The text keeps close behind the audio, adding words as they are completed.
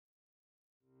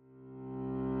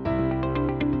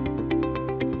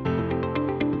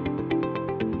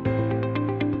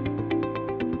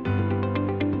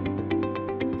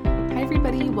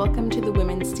everybody. Welcome to the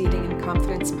Women's Dating and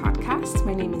Confidence podcast.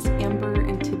 My name is Amber,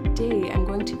 and today I'm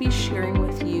going to be sharing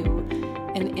with you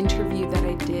an interview that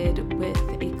I did with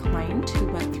a client who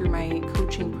went through my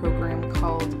coaching program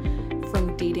called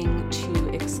From Dating to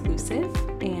Exclusive,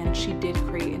 and she did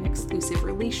create an exclusive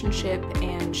relationship,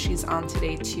 and she's on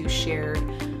today to share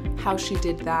how she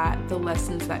did that, the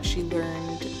lessons that she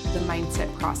learned, the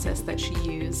mindset process that she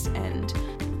used, and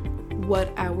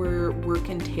what our work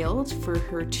entailed for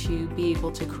her to be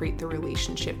able to create the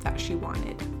relationship that she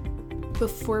wanted.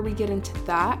 Before we get into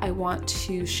that, I want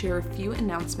to share a few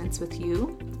announcements with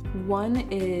you. One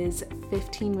is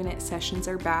 15-minute sessions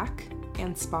are back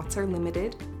and spots are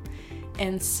limited.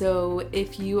 And so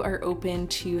if you are open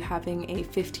to having a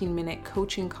 15-minute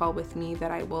coaching call with me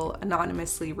that I will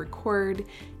anonymously record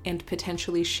and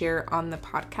potentially share on the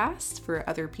podcast for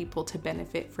other people to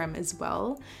benefit from as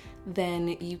well,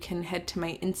 then you can head to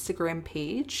my Instagram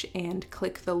page and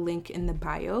click the link in the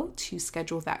bio to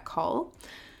schedule that call.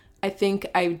 I think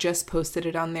I just posted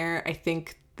it on there. I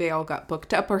think they all got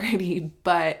booked up already,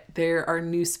 but there are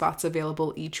new spots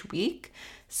available each week.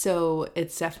 So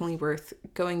it's definitely worth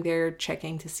going there,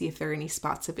 checking to see if there are any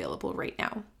spots available right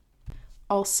now.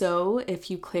 Also, if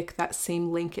you click that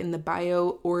same link in the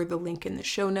bio or the link in the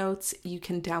show notes, you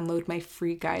can download my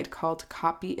free guide called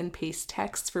Copy and Paste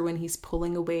Text for when he's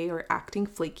pulling away or acting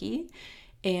flaky.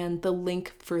 And the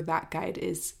link for that guide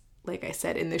is, like I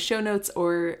said, in the show notes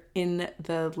or in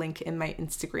the link in my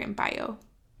Instagram bio.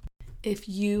 If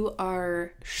you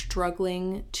are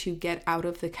struggling to get out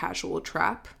of the casual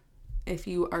trap, if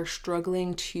you are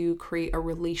struggling to create a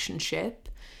relationship,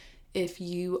 if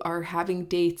you are having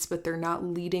dates but they're not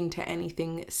leading to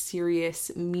anything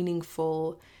serious,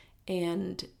 meaningful,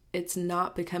 and it's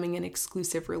not becoming an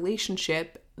exclusive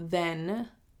relationship, then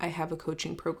I have a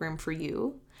coaching program for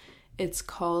you. It's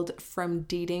called From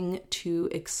Dating to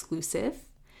Exclusive,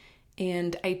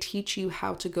 and I teach you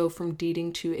how to go from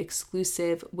dating to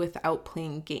exclusive without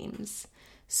playing games.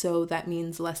 So that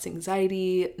means less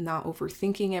anxiety, not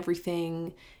overthinking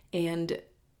everything, and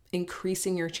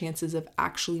increasing your chances of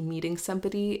actually meeting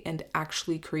somebody and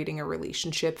actually creating a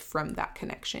relationship from that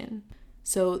connection.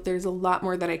 So there's a lot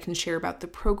more that I can share about the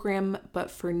program,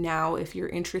 but for now, if you're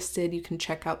interested, you can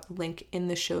check out the link in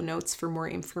the show notes for more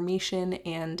information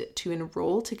and to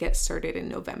enroll to get started in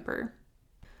November.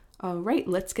 All right,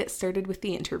 let's get started with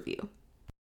the interview.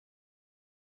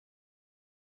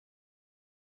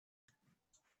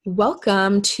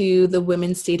 Welcome to the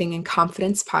Women's Dating and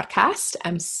Confidence podcast.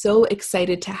 I'm so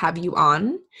excited to have you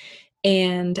on,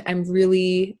 and I'm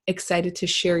really excited to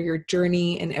share your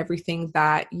journey and everything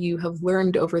that you have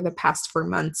learned over the past 4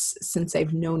 months since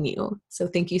I've known you. So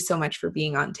thank you so much for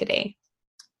being on today.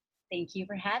 Thank you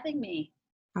for having me.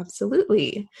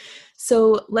 Absolutely.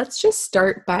 So let's just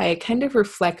start by kind of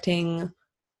reflecting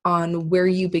on where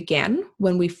you began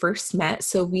when we first met.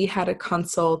 So we had a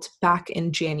consult back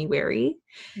in January,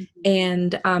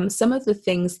 and some of the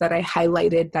things that I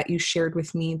highlighted that you shared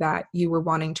with me that you were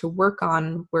wanting to work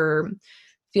on were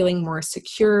feeling more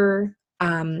secure,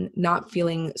 not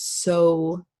feeling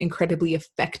so incredibly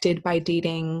affected by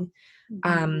dating,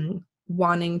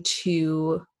 wanting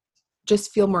to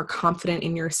just feel more confident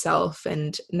in yourself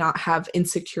and not have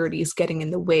insecurities getting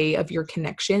in the way of your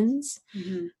connections.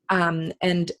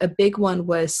 And a big one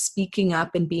was speaking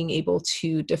up and being able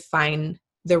to define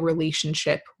the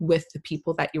relationship with the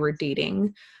people that you were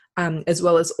dating, as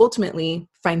well as ultimately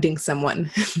finding someone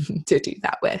to do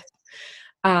that with.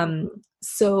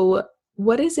 So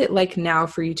what is it like now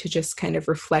for you to just kind of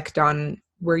reflect on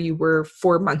where you were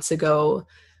 4 months ago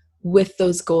with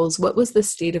those goals? What was the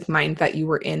state of mind that you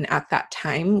were in at that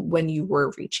time when you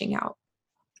were reaching out?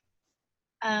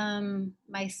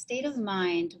 My state of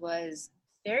mind was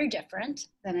very different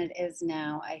than it is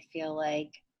now. I feel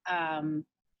like I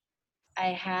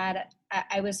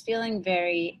was feeling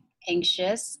very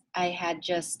anxious. I had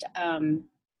just, I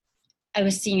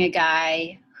was seeing a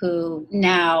guy who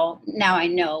now I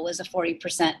know was a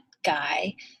 40%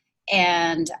 guy,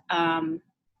 and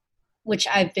which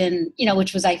I've been,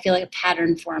 which was, I feel like, a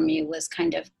pattern for me, was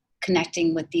kind of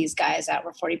connecting with these guys that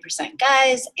were 40%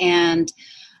 guys, and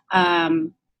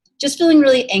just feeling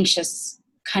really anxious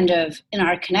kind of in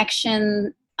our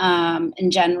connection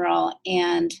in general.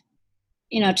 And,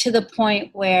 to the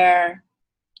point where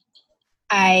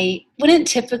I wouldn't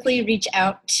typically reach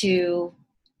out to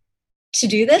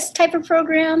do this type of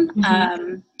program.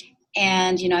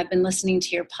 And, I've been listening to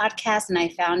your podcast, and I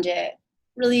found it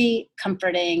really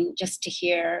comforting just to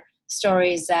hear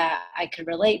stories that I could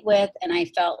relate with. And I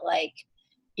felt like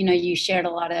you shared a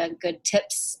lot of good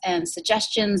tips and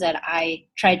suggestions that I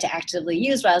tried to actively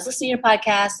use while I was listening to your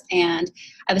podcast. And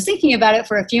I was thinking about it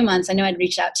for a few months. I know I'd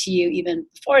reached out to you even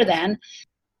before then.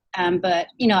 But,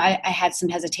 I had some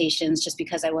hesitations just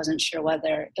because I wasn't sure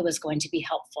whether it was going to be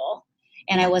helpful.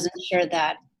 And I wasn't sure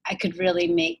that I could really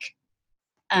make,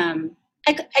 there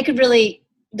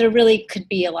really could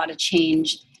be a lot of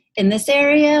change in this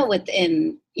area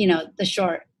within, the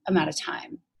short amount of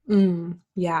time.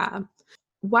 Yeah.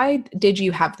 Why did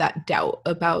you have that doubt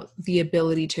about the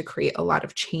ability to create a lot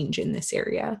of change in this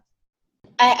area?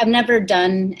 I've never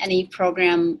done any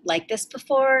program like this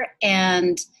before.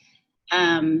 And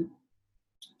I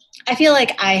feel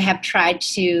like I have tried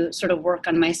to sort of work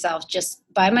on myself just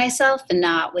by myself and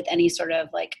not with any sort of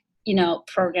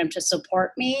program to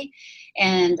support me.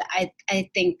 And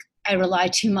I think I rely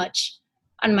too much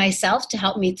on myself to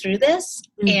help me through this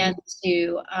and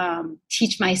to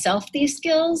teach myself these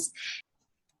skills.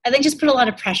 I think just put a lot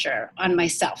of pressure on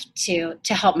myself to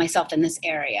help myself in this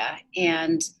area.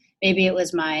 And maybe it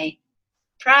was my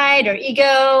pride or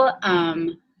ego.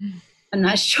 I'm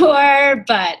not sure,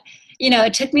 but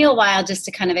it took me a while just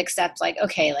to kind of accept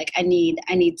okay, I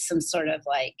need some sort of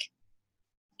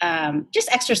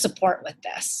just extra support with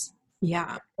this.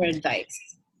 Yeah. Or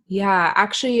advice. Yeah.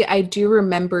 Actually, I do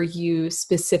remember you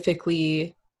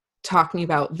specifically talking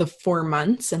about the 4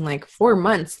 months, and 4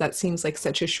 months, that seems like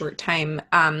such a short time.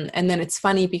 And then it's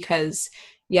funny because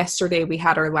yesterday we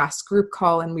had our last group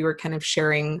call and we were kind of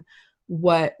sharing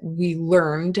what we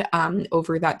learned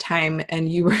over that time,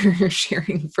 and you were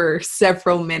sharing for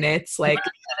several minutes,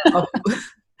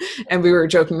 and we were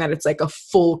joking that it's like a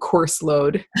full course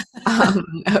load.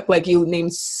 You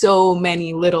named so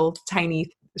many little tiny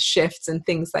shifts and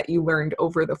things that you learned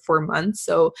over the 4 months.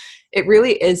 So it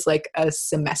really is like a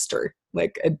semester,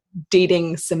 like a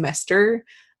dating semester.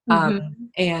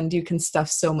 And you can stuff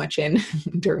so much in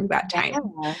during that time.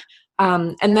 Yeah.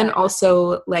 And then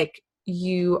also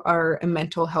you are a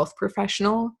mental health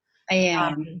professional. I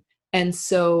am. And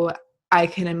so I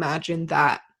can imagine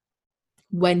that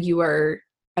when you are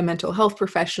a mental health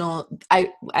professional,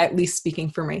 at least speaking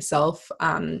for myself,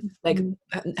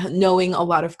 knowing a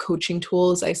lot of coaching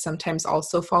tools, I sometimes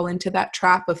also fall into that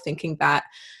trap of thinking that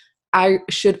I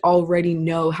should already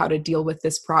know how to deal with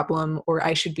this problem, or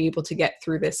I should be able to get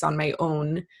through this on my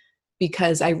own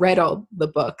because I read all the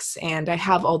books and I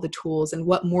have all the tools, and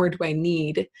what more do I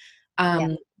need?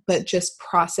 But just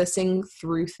processing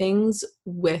through things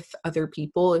with other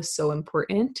people is so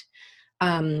important.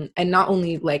 And not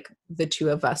only the two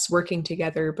of us working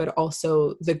together, but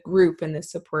also the group and the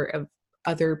support of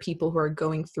other people who are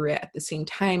going through it at the same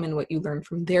time, and what you learn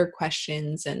from their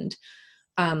questions. And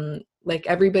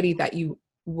everybody that you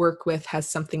work with has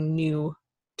something new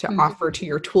to offer to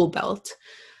your tool belt.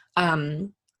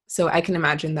 So I can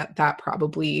imagine that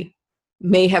probably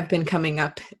may have been coming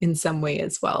up in some way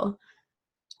as well.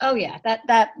 Oh yeah,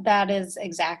 that is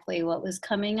exactly what was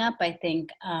coming up. I think,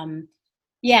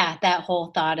 that whole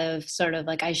thought of sort of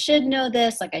I should know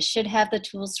this, I should have the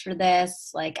tools for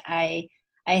this. I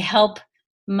help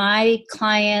my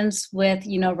clients with,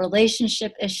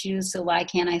 relationship issues. So why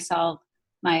can't I solve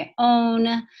my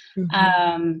own?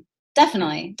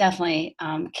 Definitely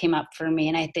came up for me.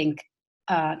 And I think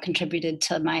contributed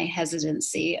to my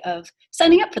hesitancy of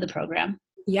signing up for the program.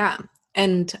 Yeah.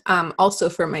 And also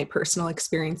from my personal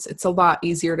experience, it's a lot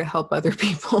easier to help other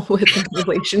people with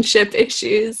relationship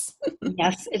issues.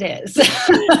 Yes, it is.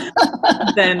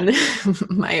 Than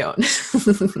my own.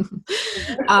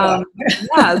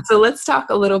 So let's talk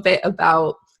a little bit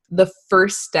about the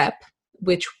first step,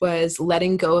 which was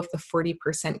letting go of the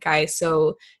 40% guy.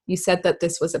 So you said that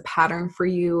this was a pattern for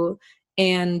you.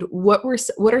 And what are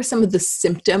some of the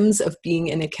symptoms of being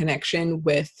in a connection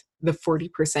with the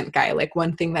 40% guy?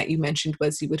 One thing that you mentioned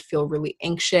was you would feel really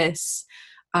anxious.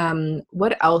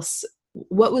 What else?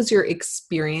 What was your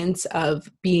experience of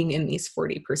being in these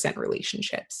 40%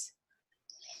 relationships?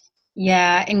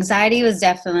 Yeah, anxiety was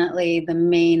definitely the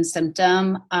main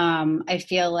symptom. I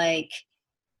feel like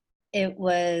it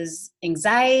was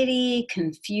anxiety,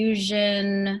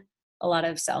 confusion, a lot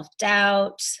of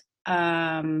self-doubt,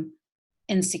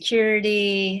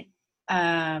 insecurity.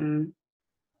 I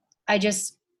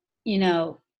just,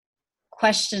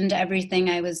 questioned everything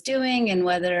I was doing and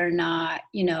whether or not,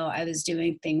 I was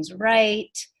doing things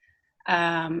right.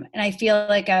 And I feel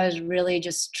like I was really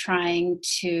just trying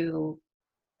to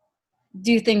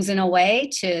do things in a way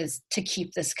to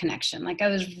keep this connection. I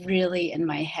was really in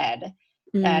my head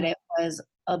that it was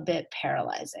a bit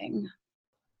paralyzing.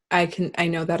 I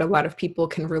know that a lot of people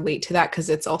can relate to that, because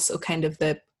it's also kind of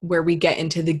where we get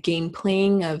into the game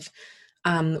playing of,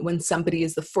 When somebody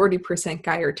is the 40%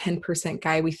 guy or 10%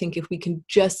 guy, we think if we can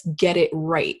just get it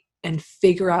right and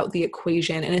figure out the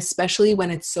equation, and especially when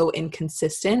it's so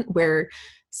inconsistent, where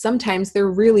sometimes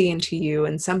they're really into you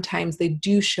and sometimes they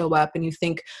do show up and you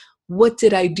think, what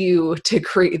did I do to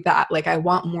create that? Like, I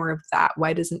want more of that.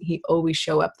 Why doesn't he always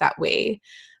show up that way?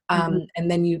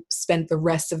 And then you spend the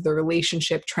rest of the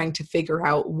relationship trying to figure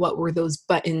out what were those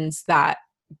buttons that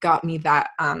got me that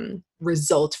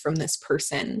result from this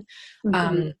person.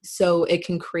 So it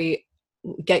can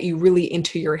get you really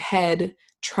into your head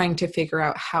trying to figure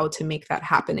out how to make that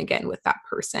happen again with that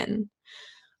person.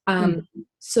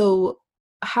 So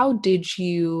how did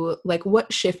you, like,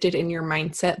 what shifted in your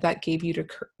mindset that gave you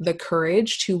the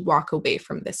courage to walk away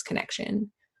from this connection?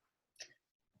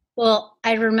 Well,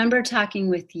 I remember talking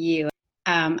with you.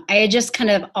 I had just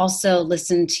kind of also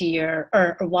listened to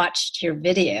or watched your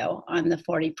video on the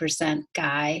 40%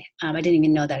 guy. I didn't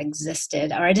even know that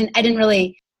existed, or I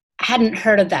hadn't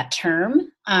heard of that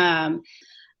term.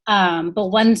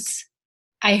 But once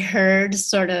I heard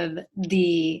sort of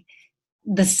the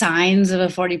signs of a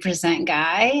 40%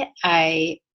 guy,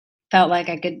 I felt like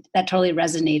that totally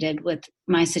resonated with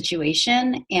my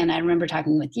situation. And I remember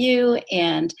talking with you,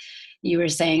 and you were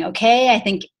saying, okay, I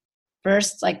think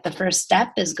the first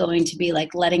step is going to be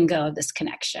like letting go of this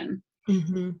connection.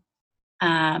 And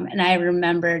I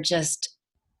remember just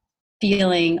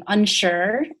feeling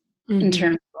unsure in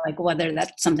terms of like whether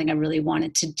that's something I really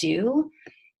wanted to do.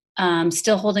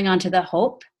 Still holding on to the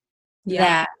hope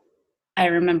that I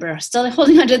remember still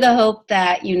holding on to the hope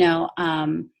that,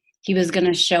 he was going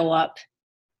to show up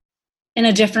in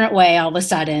a different way all of a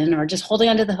sudden, or just holding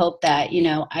on to the hope that,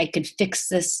 I could fix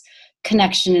this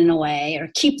connection in a way or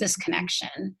keep this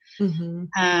connection. And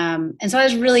so I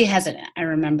was really hesitant. I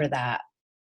remember that.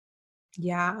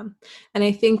 Yeah. And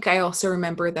I think I also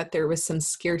remember that there was some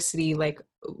scarcity, like,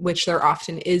 which there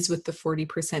often is with the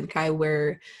 40% guy,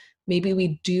 where maybe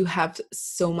we do have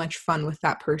so much fun with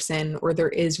that person, or there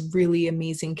is really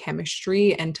amazing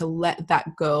chemistry, and to let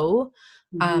that go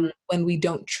when we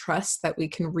don't trust that we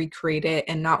can recreate it,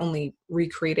 and not only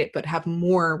recreate it, but have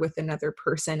more with another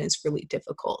person, is really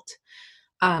difficult.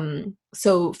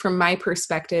 So from my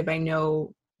perspective, I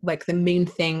know, like, the main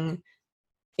thing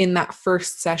in that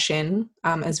first session,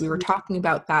 as we were talking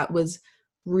about that, was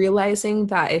realizing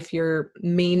that if your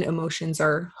main emotions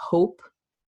are hope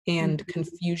and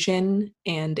confusion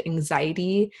and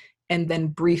anxiety, and then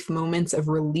brief moments of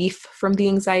relief from the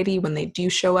anxiety when they do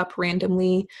show up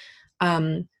randomly,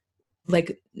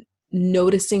 like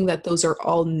noticing that those are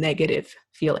all negative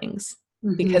feelings,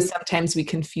 because sometimes we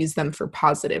confuse them for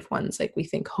positive ones. Like, we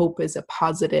think hope is a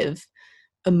positive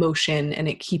emotion and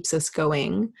it keeps us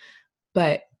going.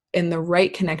 But in the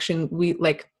right connection,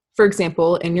 for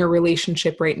example, in your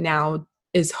relationship right now,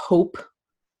 is hope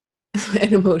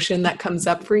an emotion that comes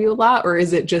up for you a lot, or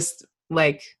is it just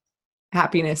like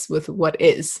happiness with what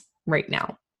is right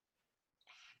now?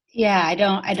 Yeah,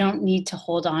 I don't need to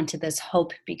hold on to this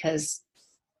hope, because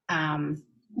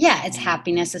it's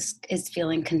happiness is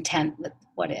feeling content with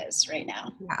what is right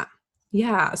now.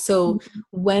 Yeah. So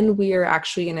when we are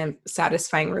actually in a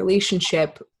satisfying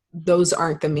relationship, those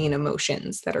aren't the main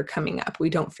emotions that are coming up. We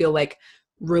don't feel like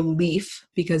relief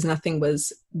because nothing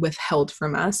was withheld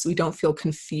from us. We don't feel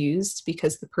confused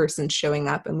because the person's showing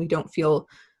up, and we don't feel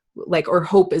like, or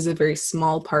hope is a very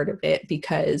small part of it,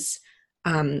 because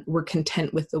we're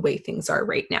content with the way things are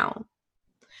right now.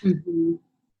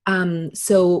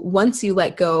 So once you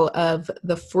let go of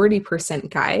the 40%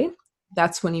 guy,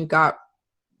 that's when you got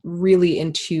really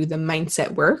into the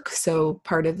mindset work. So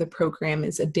part of the program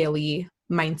is a daily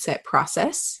mindset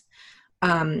process.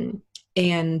 And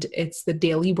it's the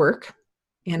daily work.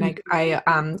 And I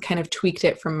kind of tweaked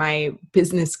it from my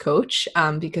business coach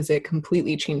because it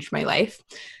completely changed my life.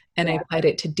 And I applied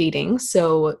it to dating.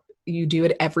 So you do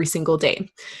it every single day.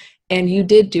 And you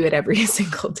did do it every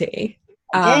single day.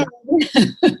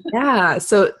 Yeah.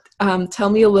 So tell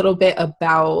me a little bit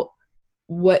about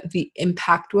what the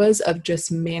impact was of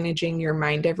just managing your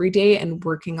mind every day and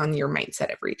working on your mindset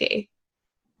every day.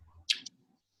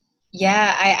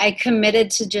 Yeah, I committed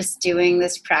to just doing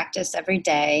this practice every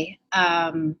day.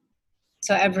 So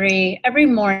every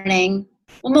morning,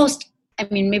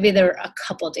 maybe there were a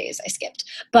couple days I skipped,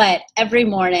 but every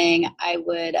morning I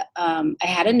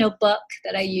had a notebook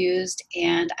that I used,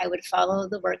 and I would follow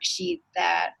the worksheet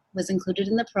that was included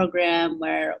in the program,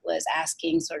 where it was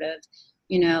asking sort of,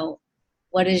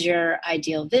 what is your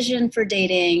ideal vision for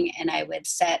dating? And I would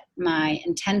set my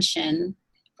intention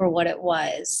for what it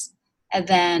was. And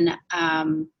then,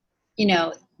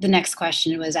 the next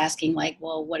question was asking, like,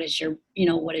 well, what is your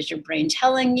brain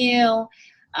telling you?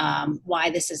 why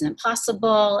this isn't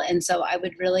possible. And so I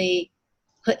would really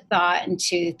put thought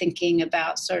into thinking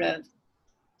about sort of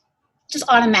just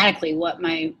automatically what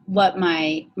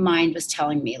my mind was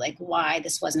telling me, like why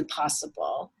this wasn't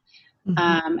possible.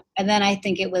 And then I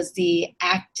think it was the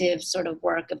active sort of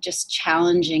work of just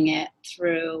challenging it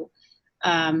through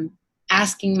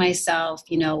asking myself,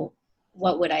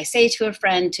 what would I say to a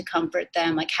friend to comfort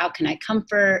them? Like, how can I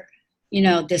comfort,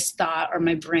 this thought, or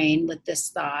my brain with this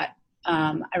thought?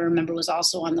 I remember was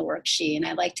also on the worksheet, and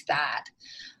I liked that.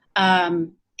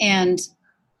 And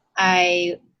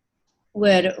I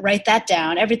would write that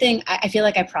down. Everything, I feel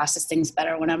like I process things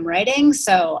better when I'm writing.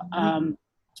 So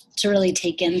to really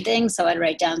take in things. So I'd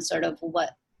write down sort of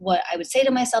what I would say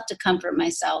to myself to comfort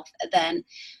myself. And then,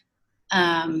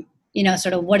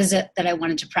 sort of what is it that I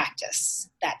wanted to practice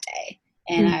that day?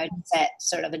 And I would set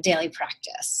sort of a daily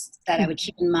practice that I would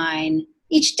keep in mind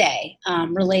each day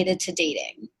related to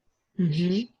dating.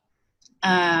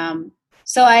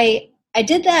 So I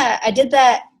did that. I did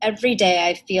that every day.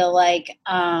 I feel like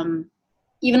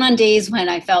even on days when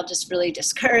I felt just really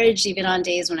discouraged, even on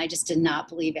days when I just did not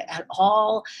believe it at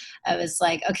all, I was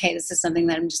like, okay, this is something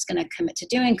that I'm just going to commit to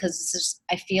doing, because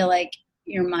I feel like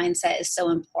your mindset is so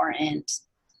important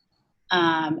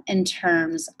in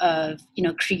terms of,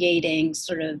 creating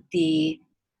sort of the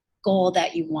goal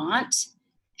that you want.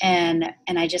 And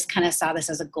I just kind of saw this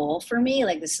as a goal for me.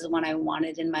 Like, this is what I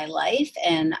wanted in my life.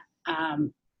 And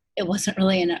it wasn't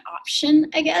really an option,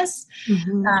 I guess.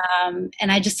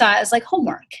 And I just saw it as like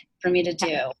homework for me to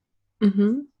do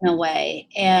in a way.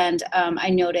 And I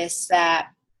noticed that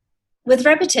with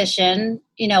repetition,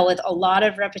 with a lot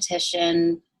of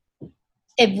repetition,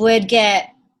 it would get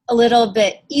a little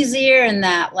bit easier, in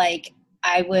that like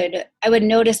I would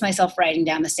notice myself writing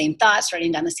down the same thoughts,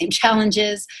 writing down the same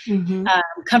challenges,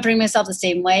 comforting myself the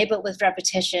same way. But with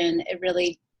repetition, it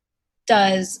really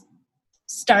does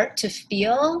start to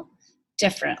feel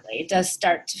differently. It does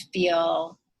start to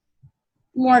feel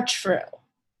more true.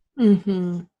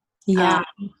 Yeah.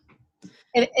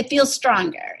 It feels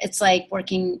stronger. It's like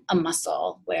working a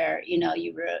muscle where, you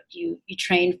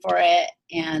train for it,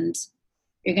 and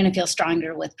you're going to feel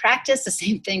stronger with practice. The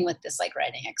same thing with this like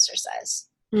writing exercise.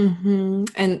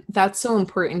 And that's so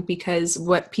important, because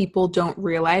what people don't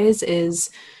realize is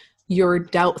your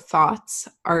doubt thoughts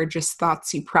are just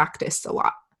thoughts you practiced a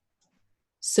lot.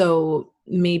 So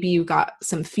maybe you got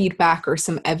some feedback or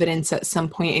some evidence at some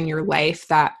point in your life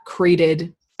that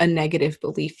created a negative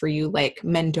belief for you, like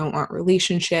men don't want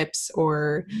relationships,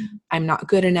 or I'm not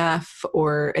good enough,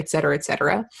 or et cetera, et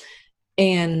cetera.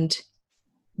 And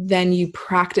then you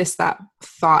practice that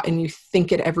thought and you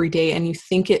think it every day, and you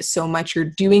think it so much, you're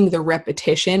doing the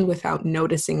repetition without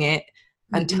noticing it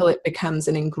until it becomes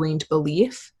an ingrained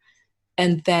belief.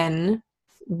 And then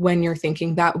when you're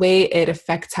thinking that way, it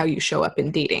affects how you show up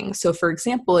in dating. So for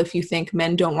example, if you think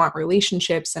men don't want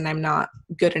relationships and I'm not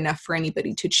good enough for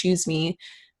anybody to choose me,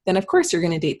 then of course you're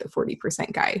going to date the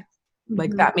 40% guy.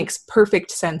 Like, that makes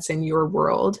perfect sense in your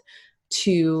world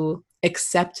to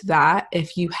accept that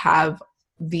if you have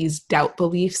these doubt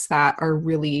beliefs that are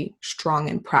really strong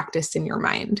and practiced in your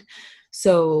mind.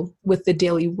 So with the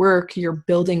daily work, you're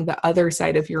building the other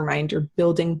side of your mind. You're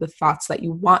building the thoughts that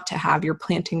you want to have. You're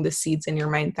planting the seeds in your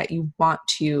mind that you want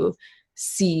to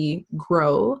see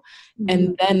grow.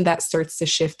 And then that starts to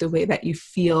shift the way that you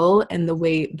feel and the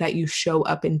way that you show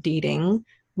up in dating,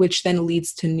 which then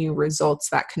leads to new results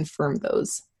that confirm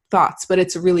those thoughts. But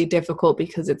it's really difficult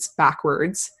because it's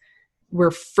backwards,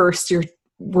 where first you're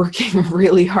working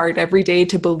really hard every day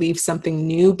to believe something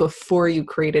new before you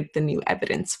created the new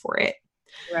evidence for it.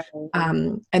 Right.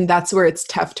 And that's where it's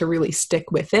tough to really stick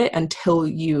with it until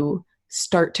you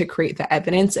start to create the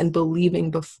evidence and believing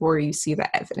before you see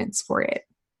the evidence for it.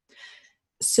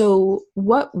 So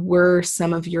what were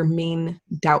some of your main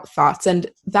doubt thoughts? And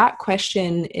that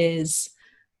question is,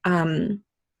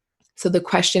 so the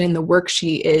question in the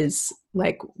worksheet is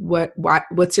like,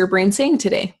 what's your brain saying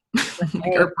today?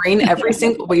 Like, our brain,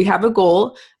 we have a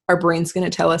goal, our brain's going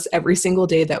to tell us every single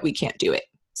day that we can't do it.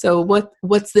 So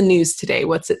what's the news today?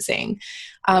 What's it saying?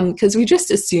 Because we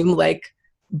just assume like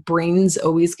brains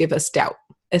always give us doubt,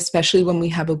 especially when we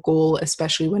have a goal,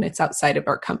 especially when it's outside of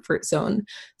our comfort zone.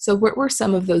 So what were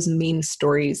some of those main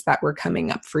stories that were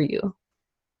coming up for you?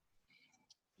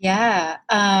 Yeah.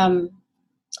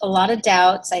 A lot of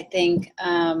doubts. I think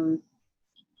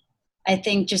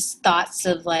just thoughts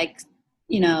of like,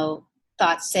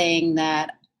 thoughts saying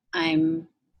that I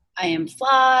am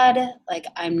flawed, like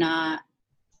I'm not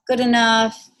good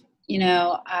enough,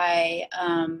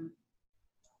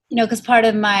 because part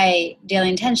of my daily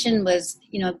intention was,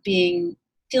 being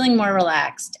feeling more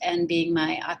relaxed and being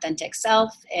my authentic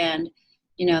self. And,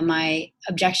 you know, my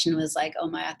objection was like, oh,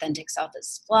 my authentic self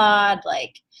is flawed.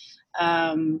 Like,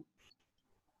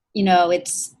 you know,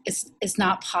 it's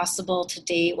not possible to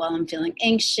date while I'm feeling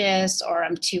anxious, or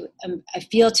I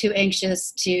feel too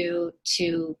anxious to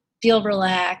feel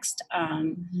relaxed.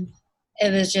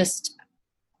 It was just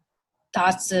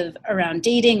thoughts around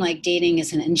dating, like dating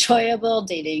isn't enjoyable.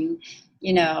 Dating,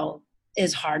 you know,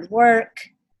 is hard work.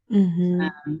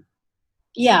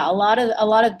 Yeah, a lot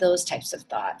of those types of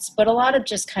thoughts, but a lot of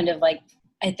just kind of like,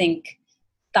 I think,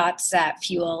 thoughts that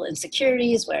fuel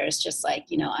insecurities, where it's just like,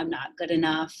 you know, I'm not good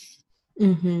enough.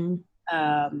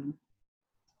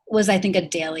 Was, I think, a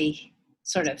daily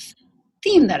sort of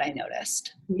theme that I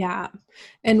noticed. Yeah.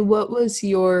 And what was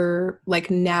your, like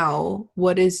now,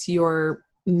 what is your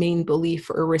main belief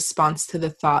or response to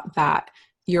the thought that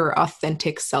your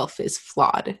authentic self is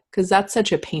flawed? Because that's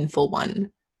such a painful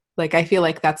one. Like, I feel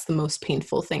like that's the most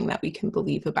painful thing that we can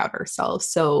believe about ourselves.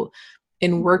 So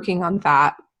in working on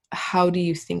that, how do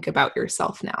you think about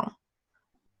yourself now?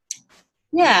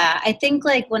 Yeah, I think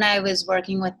like when I was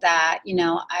working with that, you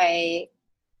know, I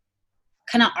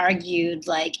kind of argued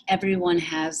like everyone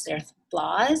has their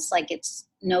flaws. Like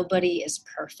nobody is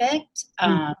perfect.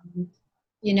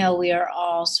 You know, we are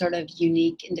all sort of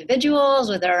unique individuals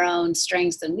with our own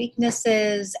strengths and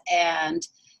weaknesses. And,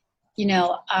 you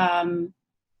know,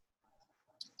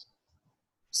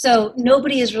 so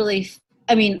nobody is really,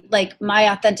 I mean, like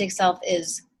my authentic self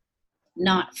is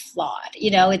not flawed.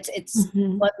 You know, it's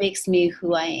what makes me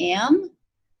who I am.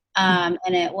 And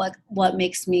what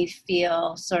makes me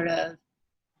feel sort of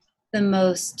the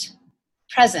most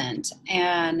present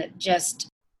and just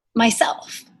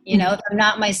myself. You know, if I'm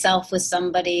not myself with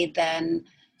somebody, then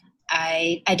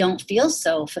I don't feel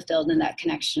so fulfilled in that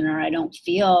connection, or I don't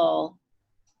feel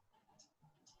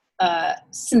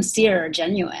sincere or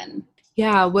genuine.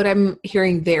 Yeah, what I'm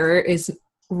hearing there is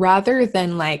rather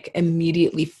than like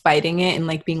immediately fighting it and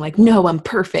like being like, no, I'm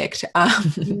perfect.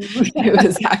 It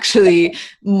was actually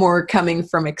more coming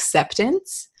from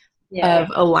acceptance of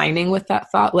aligning with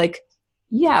that thought. Like,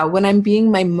 yeah, when I'm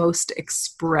being my most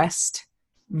expressed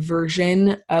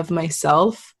version of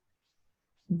myself,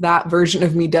 that version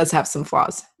of me does have some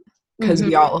flaws, because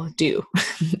we all do.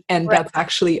 And that's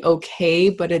actually okay,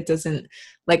 but it doesn't,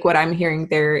 like what I'm hearing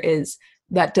there is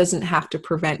that doesn't have to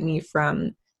prevent me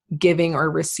from giving or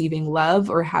receiving love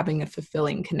or having a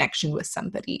fulfilling connection with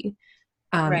somebody.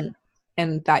 And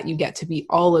that you get to be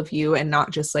all of you and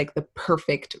not just like the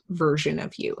perfect version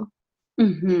of you.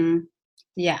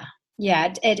 Yeah.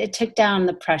 Yeah. It took down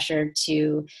the pressure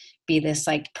to be this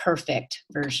like perfect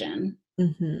version.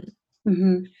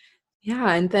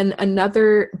 Yeah. And then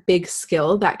another big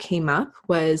skill that came up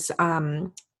was,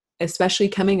 especially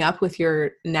coming up with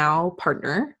your now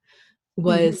partner,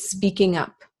 was speaking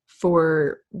up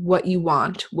for what you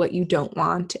want, what you don't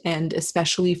want, and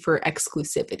especially for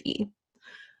exclusivity.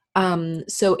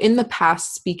 So in the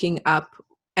past, speaking up,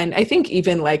 and I think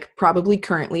even like probably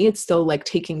currently, it's still like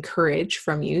taking courage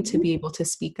from you to be able to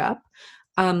speak up.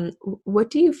 What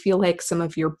do you feel like some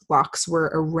of your blocks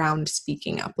were around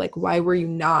speaking up? Like, why were you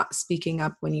not speaking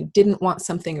up when you didn't want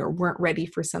something or weren't ready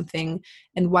for something?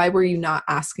 And why were you not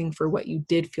asking for what you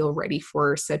did feel ready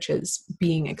for, such as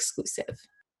being exclusive?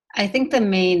 I think the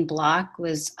main block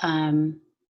was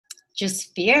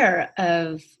just fear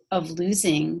of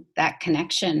losing that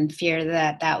connection, fear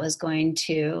that was going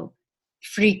to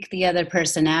freak the other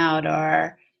person out,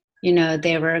 or, you know,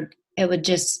 it would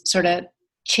just sort of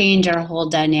change our whole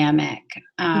dynamic,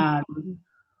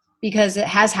 because it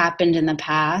has happened in the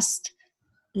past,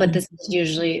 but this is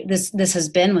usually this has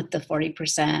been with the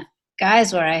 40%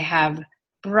 guys where I have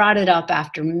brought it up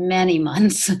after many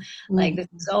months. Like this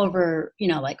is over, you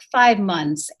know, like 5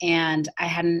 months, and I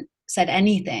hadn't said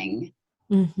anything.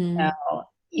 So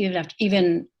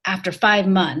even after 5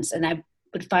 months, and I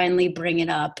would finally bring it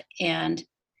up, and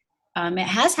it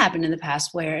has happened in the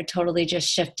past where it totally just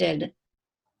shifted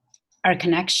our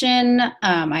connection.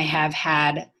 I have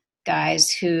had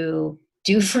guys who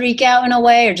do freak out in a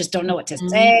way, or just don't know what to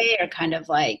say, or kind of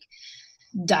like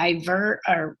divert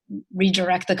or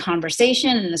redirect the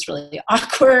conversation, and it's really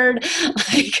awkward. So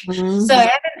I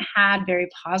haven't had very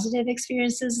positive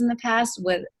experiences in the past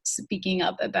with speaking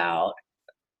up about,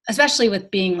 especially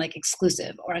with being like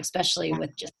exclusive, or especially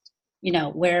with just, you know,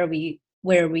 where we,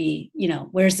 you know,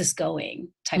 where's this going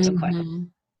types of questions.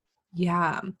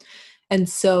 Yeah. And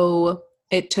so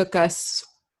it took us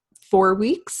 4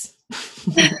 weeks,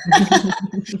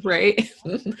 right?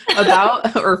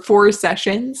 or 4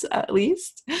 sessions at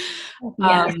least,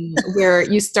 where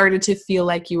you started to feel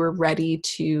like you were ready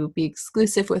to be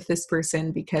exclusive with this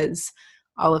person, because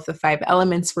all of the five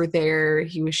elements were there.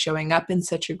 He was showing up in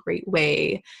such a great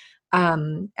way.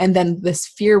 And then this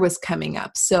fear was coming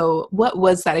up. So what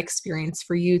was that experience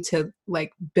for you to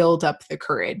like build up the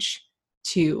courage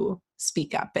to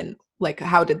speak up, and like,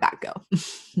 how did that go?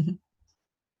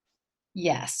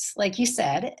 Yes, like you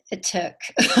said, it took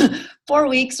 4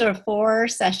 weeks or 4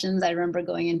 sessions. I remember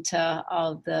going into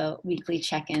all of the weekly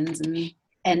check-ins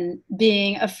and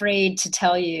being afraid to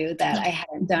tell you that I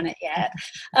hadn't done it yet.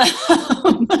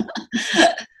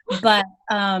 But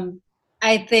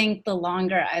I think the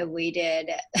longer I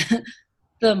waited,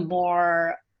 the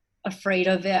more afraid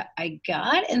of it I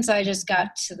got. And so I just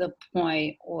got to the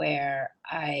point where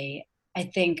I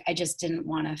think I just didn't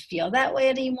want to feel that way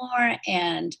anymore.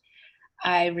 And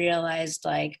I realized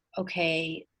like,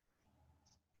 okay,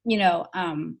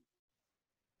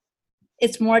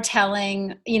 it's more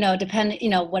telling,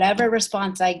 whatever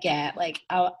response I get, like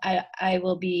I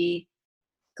will be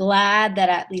glad that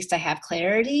at least I have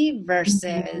clarity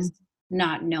versus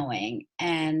not knowing.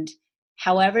 And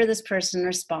however this person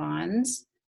responds,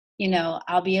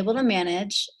 I'll be able to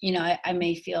manage. I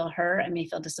may feel hurt, I may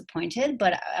feel disappointed,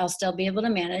 but I'll still be able to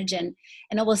manage, and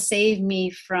it will save me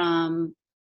from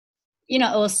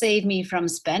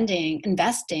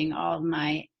investing all of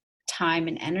my time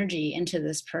and energy into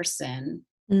this person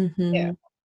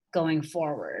going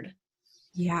forward.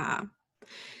 Yeah.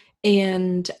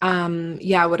 And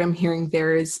what I'm hearing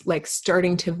there is like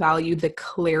starting to value the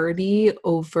clarity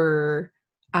over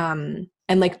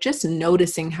and like just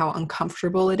noticing how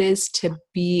uncomfortable it is to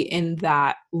be in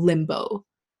that limbo.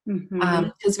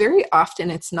 Because very often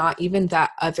it's not even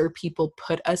that other people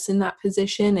put us in that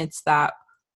position, it's that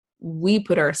we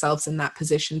put ourselves in that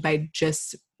position by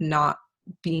just not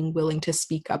being willing to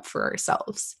speak up for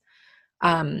ourselves.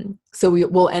 So we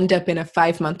will end up in a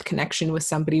 5-month connection with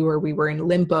somebody where we were in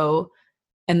limbo,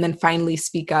 and then finally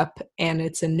speak up and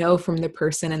it's a no from the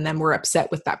person. And then we're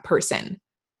upset with that person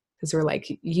because we're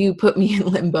like, you put me in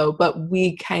limbo, but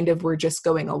we kind of were just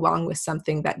going along with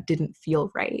something that didn't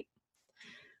feel right.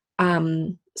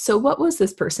 So what was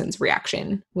this person's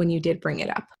reaction when you did bring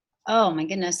it up? Oh my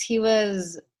goodness. He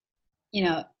was,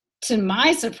 to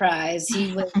my surprise,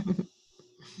 he was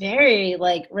very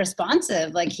like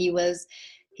responsive. Like he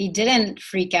didn't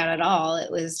freak out at all.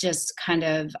 It was just kind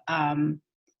of,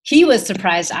 he was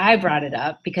surprised I brought it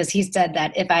up, because he said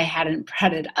that if I hadn't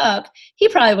brought it up, he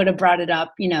probably would have brought it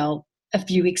up, a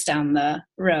few weeks down the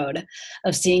road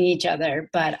of seeing each other.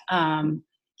 But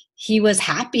he was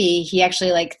happy. He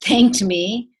actually like thanked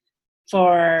me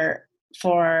for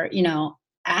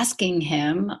asking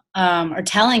him or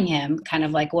telling him kind of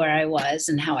like where I was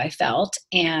and how I felt.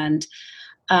 And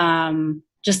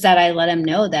just that I let him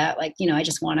know that, like,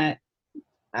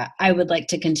 I would like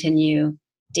to continue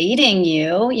dating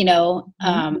you,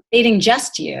 dating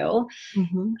just you.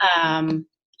 How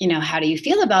do you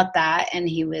feel about that? And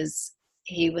he was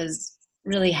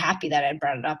really happy that I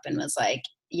brought it up and was like,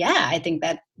 yeah, I think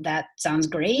that sounds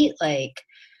great. Like,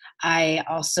 I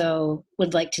also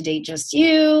would like to date just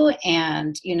you.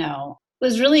 And,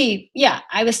 was really,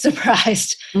 I was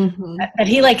surprised that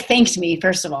he like thanked me,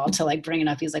 first of all, to like bring it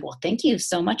up. He's like, well, thank you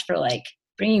so much for like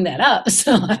bringing that up.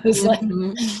 So I was like,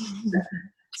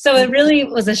 so it really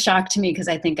was a shock to me, because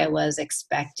I think I was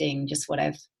expecting just what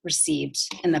I've received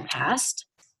in the past.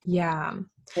 Yeah.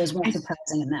 It was more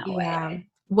surprising in that way.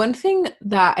 One thing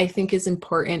that I think is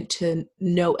important to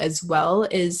know as well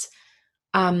is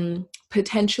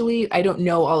potentially, I don't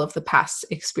know all of the past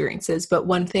experiences, but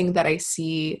one thing that I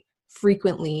see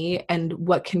frequently and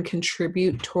what can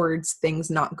contribute towards things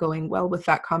not going well with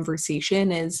that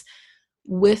conversation is,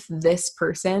 with this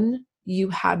person, you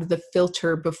had the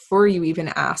filter before you even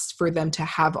asked for them to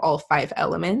have all 5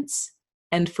 elements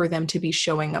and for them to be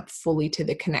showing up fully to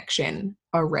the connection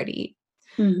already.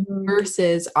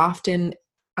 Versus often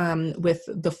with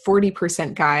the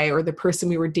 40% guy or the person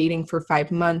we were dating for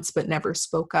 5 months but never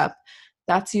spoke up,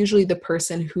 that's usually the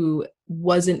person who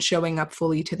wasn't showing up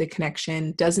fully to the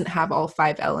connection, doesn't have all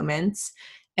 5 elements,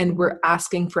 and we're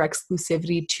asking for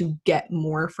exclusivity to get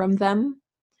more from them.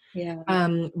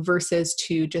 Versus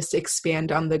to just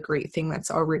expand on the great thing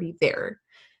that's already there.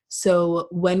 So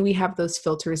when we have those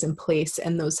filters in place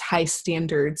and those high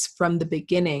standards from the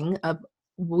beginning of,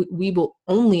 we will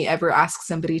only ever ask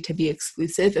somebody to be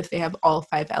exclusive if they have all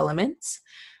 5 elements,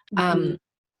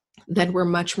 then we're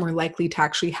much more likely to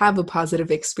actually have a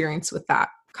positive experience with that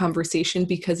conversation,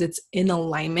 because it's in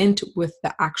alignment with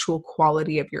the actual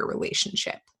quality of your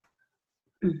relationship.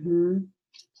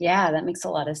 Yeah, that makes a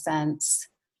lot of sense.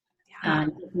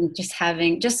 Just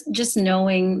having, just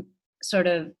knowing sort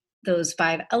of those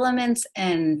 5 elements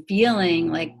and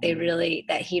feeling like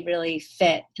that he really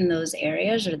fit in those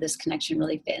areas, or this connection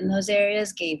really fit in those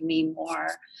areas, gave me more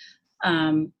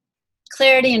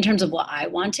clarity in terms of what I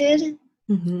wanted.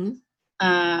 Mm-hmm.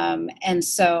 And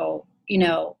so,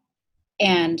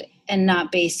 and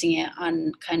not basing it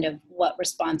on kind of what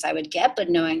response I would get, but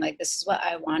knowing like, this is what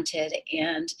I wanted.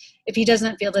 And if he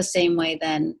doesn't feel the same way,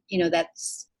 then,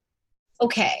 that's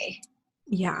okay.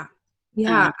 Yeah.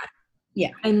 Yeah.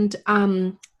 Yeah. And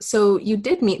so you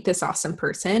did meet this awesome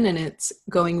person and it's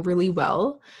going really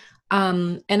well.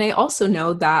 And I also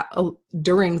know that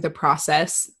during the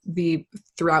process,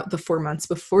 throughout the 4 months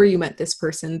before you met this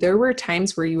person, there were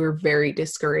times where you were very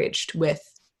discouraged with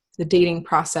the dating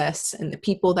process and the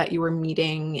people that you were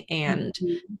meeting. And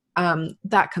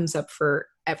that comes up for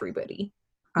everybody.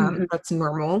 That's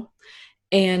normal.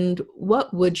 And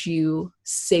what would you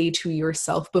say to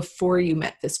yourself before you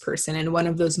met this person in one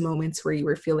of those moments where you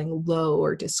were feeling low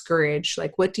or discouraged?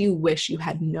 Like, what do you wish you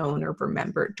had known or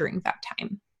remembered during that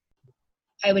time?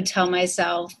 I would tell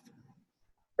myself,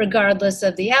 regardless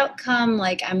of the outcome,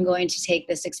 like, I'm going to take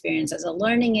this experience as a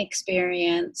learning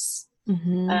experience.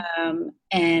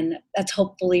 And that's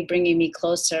hopefully bringing me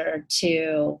closer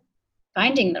to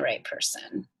finding the right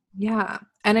person. Yeah.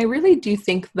 And I really do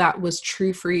think that was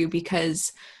true for you,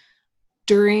 because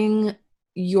during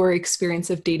your experience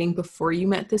of dating before you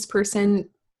met this person,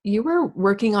 you were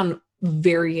working on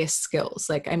various skills.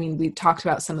 Like, I mean, we talked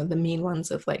about some of the main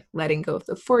ones of like letting go of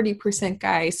the 40%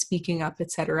 guy, speaking up,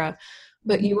 etc.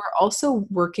 But you were also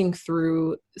working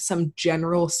through some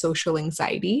general social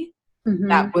anxiety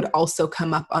that would also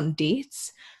come up on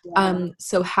dates. Yeah.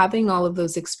 So having all of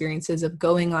those experiences of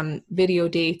going on video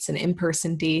dates and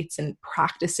in-person dates and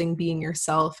practicing being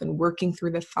yourself and working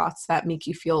through the thoughts that make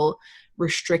you feel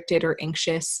restricted or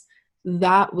anxious,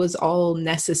 that was all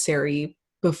necessary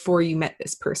before you met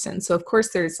this person. So of course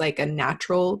there's like a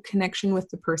natural connection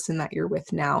with the person that you're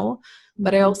with now,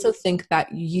 but I also think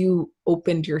that you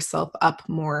opened yourself up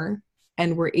more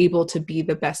and were able to be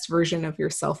the best version of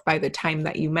yourself by the time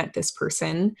that you met this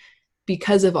person,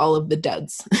 because of all of the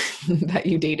duds that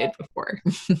you dated before.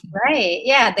 Right.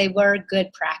 Yeah. They were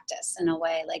good practice in a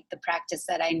way, like the practice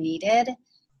that I needed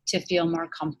to feel more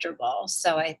comfortable.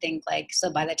 So I think so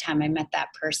by the time I met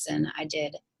that person, I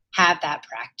did have that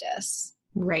practice.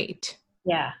 Right.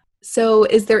 Yeah. So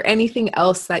is there anything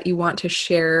else that you want to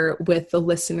share with the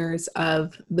listeners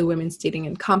of the Women's Dating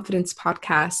and Confidence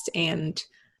podcast and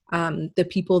the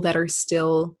people that are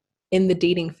still in the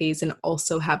dating phase and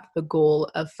also have the goal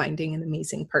of finding an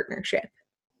amazing partnership?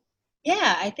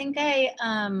 Yeah, I think I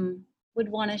would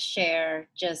want to share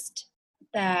just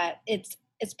that it's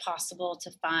possible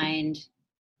to find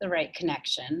the right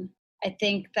connection. I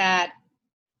think that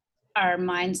our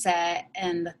mindset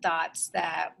and the thoughts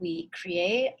that we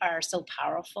create are so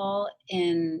powerful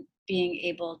in being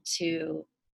able to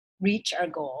reach our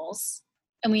goals.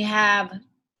 And we have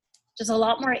just a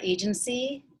lot more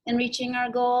agency in reaching our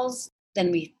goals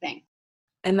than we think.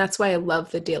 And that's why I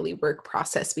love the daily work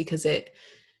process, because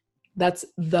that's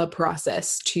the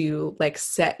process to like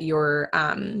set your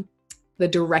the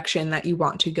direction that you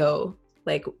want to go.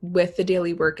 Like with the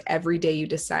daily work, every day you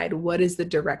decide, what is the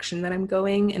direction that I'm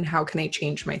going and how can I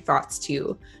change my thoughts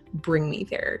to bring me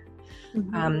there?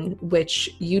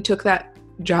 Which you took that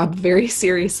job very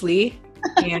seriously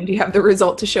and you have the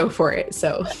result to show for it.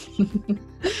 So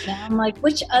now I'm like,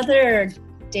 which other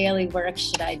daily work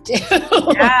should I do?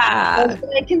 Yeah. Should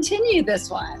I continue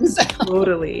this one? So.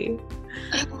 Totally.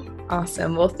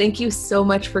 Awesome. Well, thank you so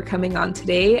much for coming on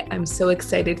today. I'm so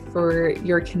excited for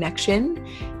your connection,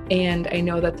 and I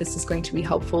know that this is going to be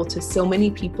helpful to so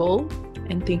many people,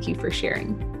 and thank you for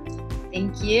sharing.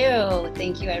 Thank you.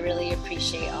 Thank you. I really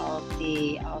appreciate all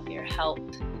of your help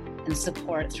and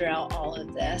support throughout all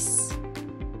of this.